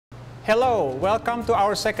Hello, welcome to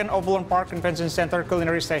our second Overland Park Convention Center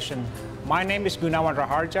culinary session. My name is Gunawan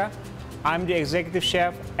Raharja. I'm the executive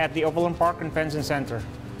chef at the Overland Park Convention Center.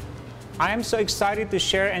 I am so excited to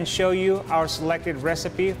share and show you our selected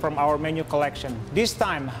recipe from our menu collection. This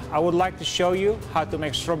time, I would like to show you how to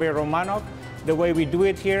make strawberry Romanoff the way we do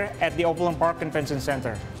it here at the Overland Park Convention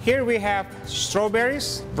Center. Here we have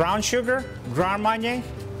strawberries, brown sugar, Grand Marnier,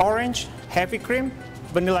 orange, heavy cream,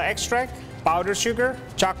 vanilla extract, powdered sugar,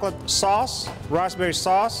 chocolate sauce, raspberry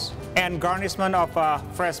sauce, and garnishment of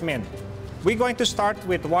fresh mint. We're going to start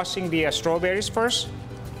with washing the strawberries first.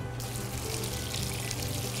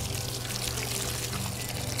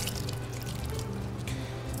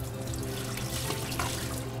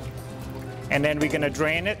 And then we're gonna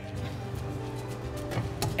drain it.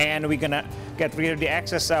 And we're gonna get rid of the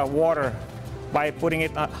excess water by putting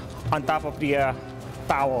it on top of the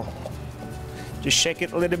towel. Just shake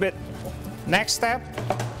it a little bit. Next step,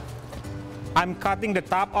 I'm cutting the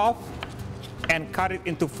top off and cut it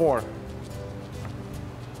into 4.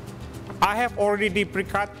 I have already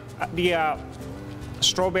pre-cut the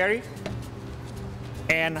strawberry.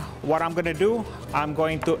 And what I'm gonna do, I'm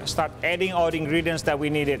going to start adding all the ingredients that we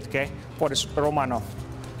needed, okay, for the Romanoff.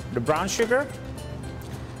 The brown sugar,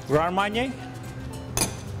 Grand Marnier,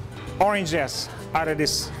 orange zest out of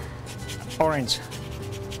this orange.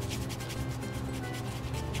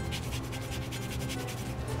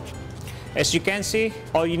 As you can see,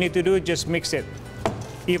 all you need to do is just mix it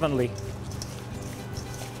evenly.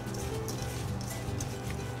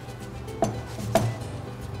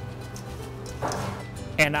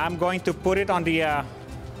 And I'm going to put it on the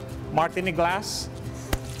martini glass.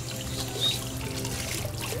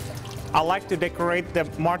 I like to decorate the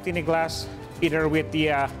martini glass either with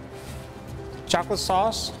the chocolate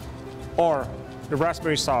sauce or the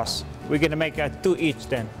raspberry sauce. We're gonna make 2 each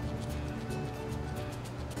then.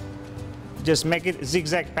 Just make it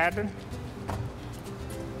zigzag pattern.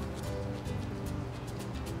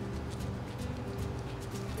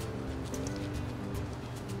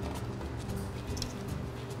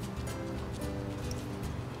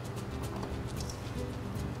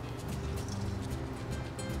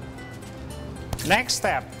 Next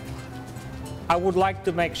step, I would like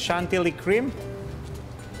to make chantilly cream.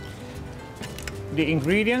 The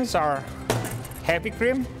ingredients are heavy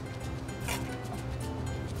cream,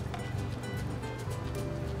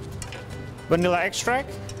 vanilla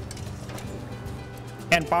extract,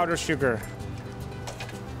 and powdered sugar.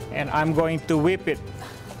 And I'm going to whip it.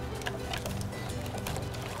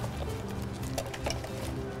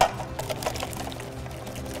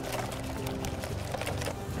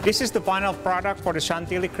 This is the final product for the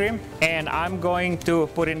chantilly cream, and I'm going to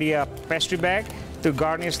put in the pastry bag to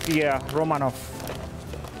garnish the Romanoff.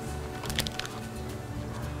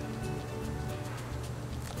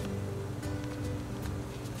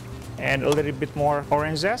 And a little bit more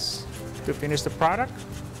orange zest to finish the product.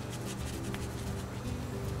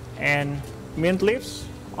 And mint leaves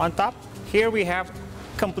on top. Here we have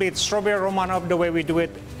complete strawberry Romanoff the way we do it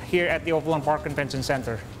here at the Overland Park Convention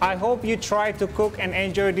Center. I hope you try to cook and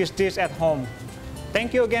enjoy this dish at home.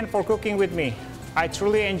 Thank you again for cooking with me. I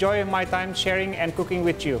truly enjoy my time sharing and cooking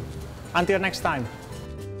with you. Until next time.